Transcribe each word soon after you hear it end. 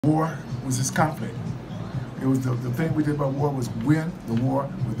War was his conflict. It was the thing we did about war was win the war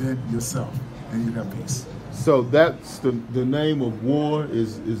within yourself, and you got peace. So that's the name of war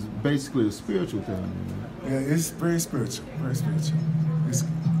is basically a spiritual thing. Yeah, it's very spiritual, very spiritual. It's,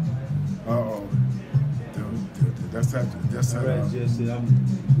 that's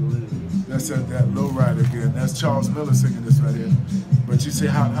that low rider again. That's Charles Miller singing this right here. But you see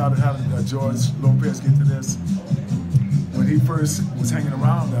how did George Lopez get to this? When he first was hanging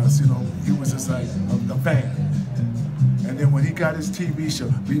around us, you know, he was just like a fan. And then when he got his TV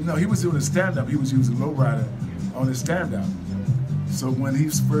show, but, you know, he was doing a stand-up. He was using lowrider on his stand-up. So when he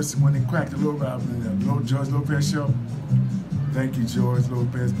cracked the lowrider in the George Lopez show, thank you, George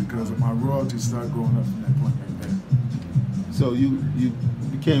Lopez, because of my royalties started going up from that point right there. So you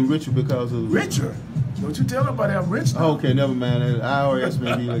became richer because of richer. Don't you tell nobody I'm rich now. Oh, okay, never mind. IRS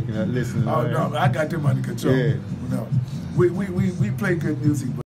may be looking at listening. Oh no, I got them under control. Yeah. No, we play good music.